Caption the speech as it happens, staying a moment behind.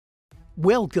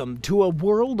Welcome to a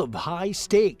world of high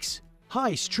stakes,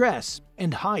 high stress,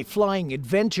 and high flying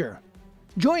adventure.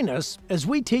 Join us as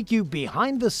we take you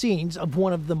behind the scenes of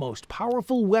one of the most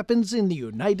powerful weapons in the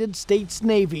United States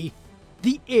Navy,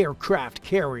 the aircraft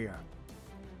carrier.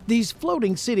 These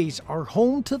floating cities are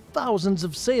home to thousands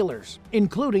of sailors,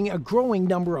 including a growing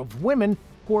number of women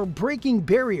who are breaking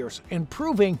barriers and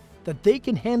proving that they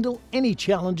can handle any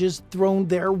challenges thrown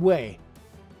their way.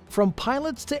 From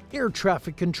pilots to air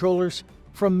traffic controllers,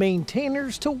 from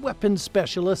maintainers to weapons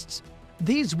specialists,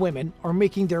 these women are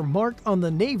making their mark on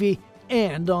the Navy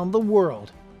and on the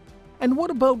world. And what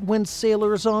about when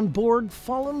sailors on board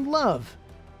fall in love?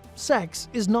 Sex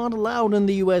is not allowed in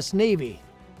the US Navy.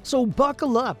 So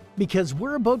buckle up, because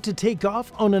we're about to take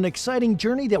off on an exciting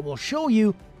journey that will show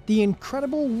you the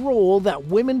incredible role that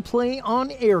women play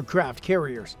on aircraft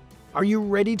carriers. Are you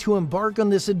ready to embark on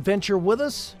this adventure with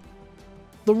us?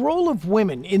 The role of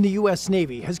women in the US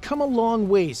Navy has come a long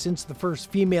way since the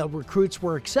first female recruits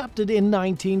were accepted in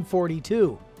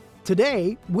 1942.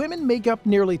 Today, women make up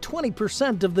nearly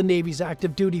 20% of the Navy's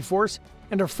active duty force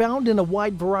and are found in a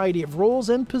wide variety of roles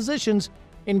and positions,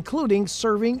 including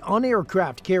serving on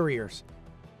aircraft carriers.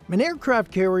 An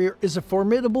aircraft carrier is a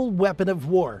formidable weapon of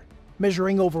war,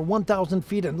 measuring over 1,000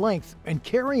 feet in length and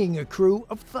carrying a crew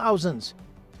of thousands.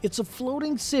 It's a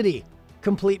floating city,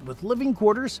 complete with living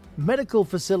quarters, medical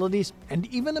facilities, and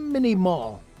even a mini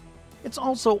mall. It's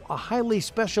also a highly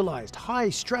specialized,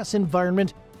 high-stress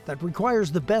environment that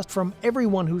requires the best from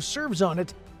everyone who serves on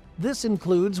it. This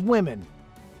includes women.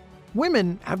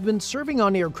 Women have been serving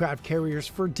on aircraft carriers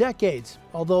for decades,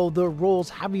 although their roles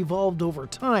have evolved over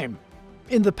time.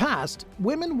 In the past,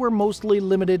 women were mostly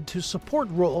limited to support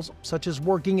roles, such as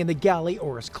working in the galley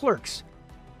or as clerks.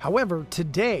 However,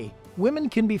 today, women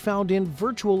can be found in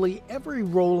virtually every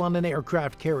role on an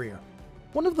aircraft carrier.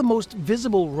 One of the most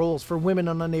visible roles for women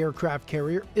on an aircraft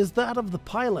carrier is that of the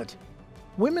pilot.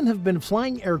 Women have been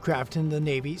flying aircraft in the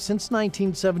Navy since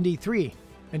 1973,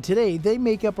 and today they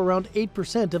make up around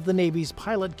 8% of the Navy's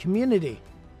pilot community.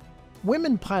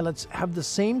 Women pilots have the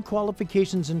same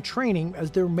qualifications and training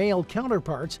as their male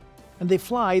counterparts, and they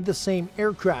fly the same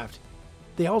aircraft.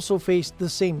 They also face the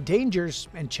same dangers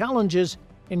and challenges,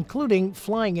 including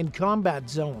flying in combat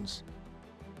zones.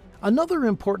 Another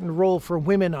important role for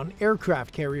women on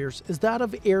aircraft carriers is that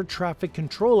of air traffic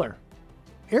controller.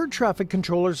 Air traffic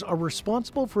controllers are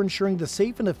responsible for ensuring the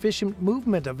safe and efficient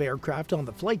movement of aircraft on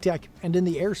the flight deck and in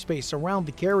the airspace around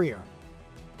the carrier.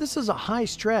 This is a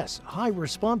high-stress,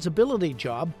 high-responsibility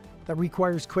job that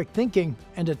requires quick thinking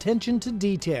and attention to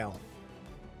detail.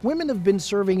 Women have been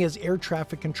serving as air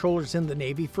traffic controllers in the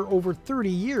Navy for over 30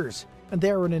 years, and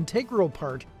they are an integral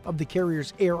part of the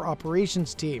carrier's air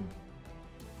operations team.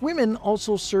 Women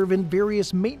also serve in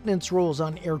various maintenance roles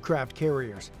on aircraft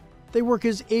carriers. They work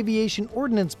as aviation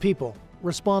ordnance people,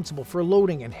 responsible for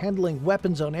loading and handling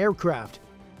weapons on aircraft.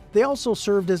 They also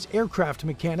served as aircraft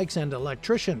mechanics and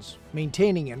electricians,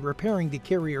 maintaining and repairing the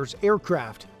carrier's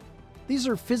aircraft. These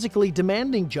are physically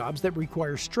demanding jobs that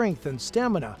require strength and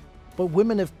stamina, but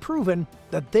women have proven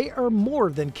that they are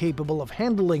more than capable of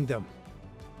handling them.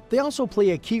 They also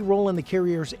play a key role in the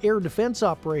carrier's air defense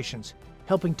operations,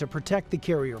 helping to protect the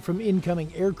carrier from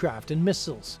incoming aircraft and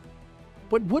missiles.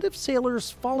 But what if sailors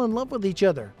fall in love with each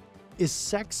other? Is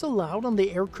sex allowed on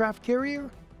the aircraft carrier?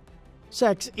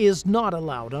 Sex is not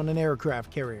allowed on an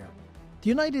aircraft carrier. The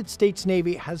United States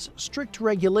Navy has strict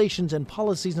regulations and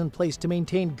policies in place to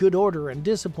maintain good order and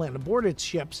discipline aboard its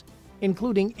ships,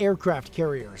 including aircraft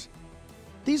carriers.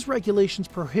 These regulations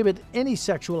prohibit any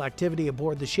sexual activity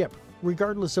aboard the ship,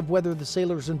 regardless of whether the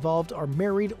sailors involved are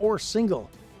married or single.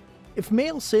 If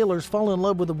male sailors fall in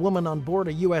love with a woman on board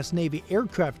a US Navy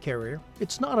aircraft carrier,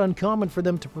 it's not uncommon for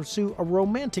them to pursue a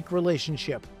romantic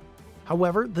relationship.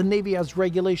 However, the Navy has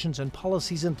regulations and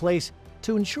policies in place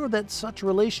to ensure that such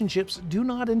relationships do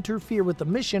not interfere with the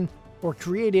mission or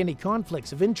create any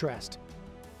conflicts of interest.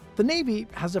 The Navy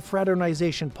has a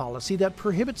fraternization policy that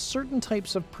prohibits certain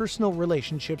types of personal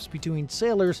relationships between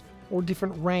sailors or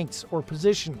different ranks or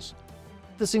positions.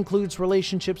 This includes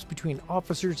relationships between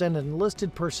officers and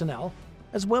enlisted personnel,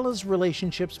 as well as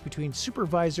relationships between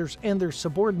supervisors and their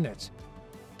subordinates.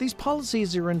 These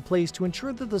policies are in place to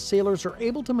ensure that the sailors are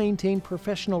able to maintain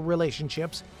professional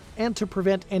relationships and to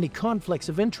prevent any conflicts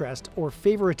of interest or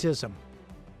favoritism.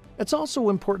 It's also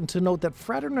important to note that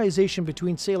fraternization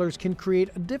between sailors can create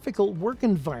a difficult work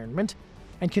environment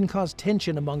and can cause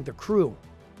tension among the crew.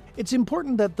 It's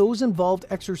important that those involved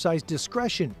exercise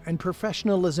discretion and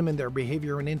professionalism in their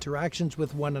behavior and interactions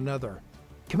with one another.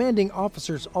 Commanding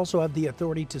officers also have the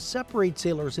authority to separate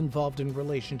sailors involved in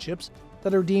relationships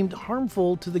that are deemed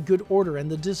harmful to the good order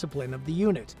and the discipline of the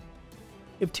unit.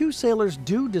 If two sailors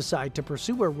do decide to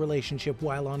pursue a relationship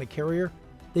while on a carrier,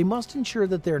 they must ensure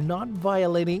that they're not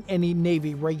violating any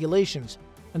Navy regulations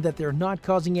and that they're not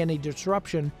causing any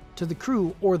disruption to the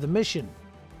crew or the mission.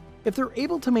 If they're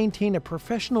able to maintain a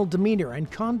professional demeanor and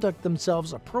conduct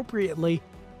themselves appropriately,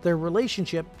 their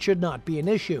relationship should not be an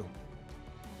issue.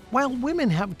 While women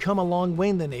have come a long way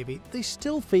in the Navy, they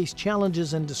still face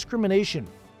challenges and discrimination.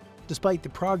 Despite the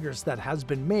progress that has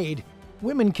been made,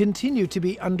 women continue to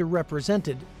be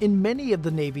underrepresented in many of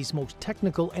the Navy's most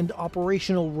technical and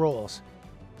operational roles.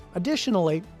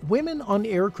 Additionally, women on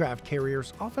aircraft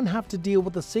carriers often have to deal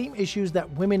with the same issues that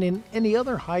women in any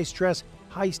other high-stress,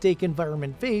 high-stake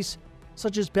environment face,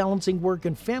 such as balancing work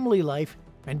and family life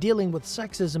and dealing with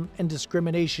sexism and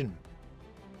discrimination.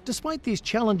 Despite these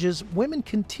challenges, women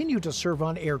continue to serve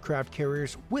on aircraft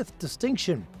carriers with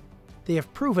distinction. They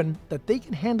have proven that they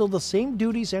can handle the same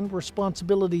duties and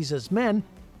responsibilities as men,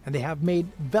 and they have made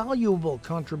valuable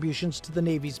contributions to the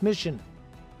Navy's mission.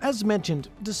 As mentioned,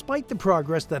 despite the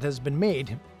progress that has been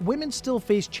made, women still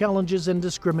face challenges and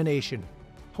discrimination.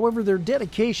 However, their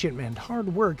dedication and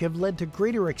hard work have led to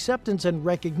greater acceptance and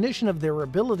recognition of their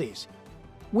abilities.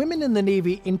 Women in the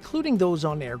Navy, including those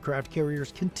on aircraft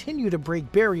carriers, continue to break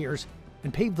barriers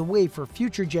and pave the way for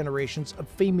future generations of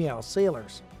female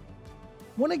sailors.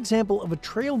 One example of a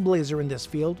trailblazer in this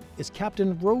field is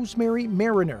Captain Rosemary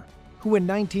Mariner, who in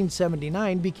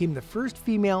 1979 became the first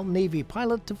female Navy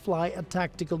pilot to fly a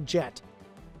tactical jet.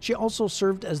 She also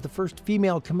served as the first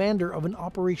female commander of an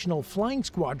operational flying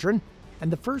squadron and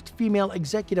the first female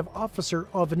executive officer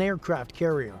of an aircraft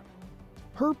carrier.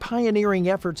 Her pioneering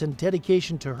efforts and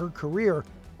dedication to her career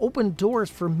opened doors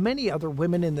for many other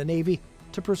women in the Navy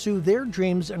to pursue their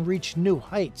dreams and reach new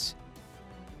heights.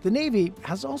 The Navy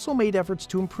has also made efforts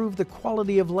to improve the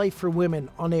quality of life for women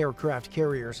on aircraft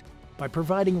carriers by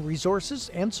providing resources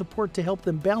and support to help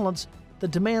them balance the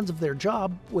demands of their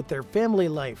job with their family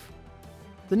life.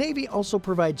 The Navy also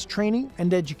provides training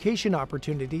and education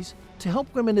opportunities to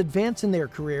help women advance in their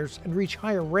careers and reach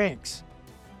higher ranks.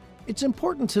 It's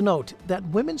important to note that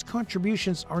women's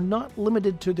contributions are not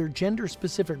limited to their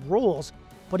gender-specific roles,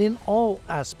 but in all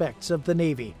aspects of the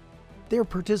Navy. Their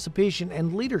participation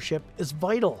and leadership is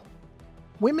vital.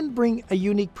 Women bring a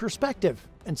unique perspective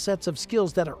and sets of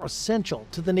skills that are essential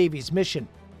to the Navy's mission.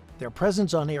 Their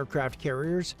presence on aircraft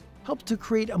carriers helps to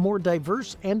create a more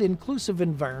diverse and inclusive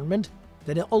environment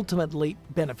that ultimately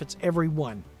benefits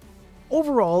everyone.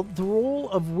 Overall, the role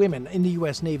of women in the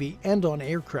U.S. Navy and on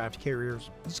aircraft carriers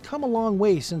has come a long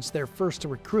way since their first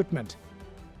recruitment.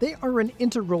 They are an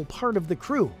integral part of the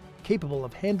crew, capable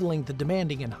of handling the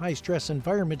demanding and high-stress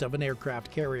environment of an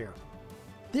aircraft carrier.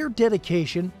 Their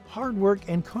dedication, hard work,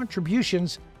 and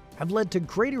contributions have led to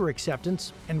greater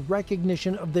acceptance and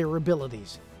recognition of their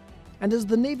abilities. And as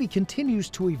the Navy continues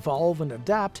to evolve and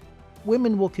adapt,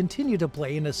 women will continue to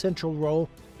play an essential role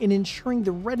in ensuring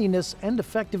the readiness and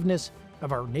effectiveness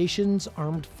of our nation's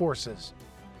armed forces.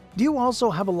 Do you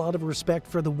also have a lot of respect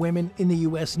for the women in the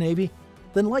U.S. Navy?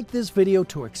 Then like this video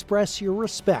to express your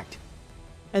respect.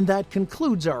 And that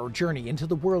concludes our journey into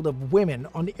the world of women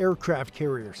on aircraft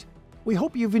carriers. We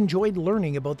hope you've enjoyed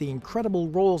learning about the incredible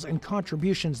roles and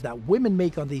contributions that women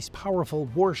make on these powerful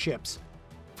warships.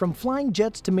 From flying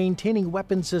jets to maintaining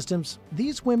weapon systems,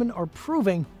 these women are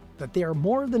proving that they are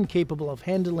more than capable of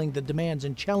handling the demands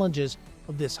and challenges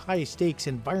of this high-stakes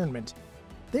environment.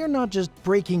 They are not just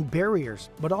breaking barriers,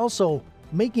 but also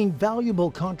making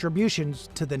valuable contributions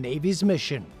to the Navy's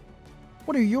mission.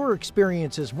 What are your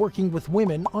experiences working with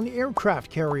women on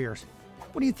aircraft carriers?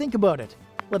 What do you think about it?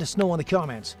 Let us know in the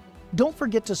comments. Don't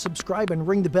forget to subscribe and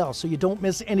ring the bell so you don't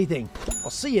miss anything. I'll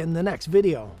see you in the next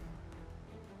video.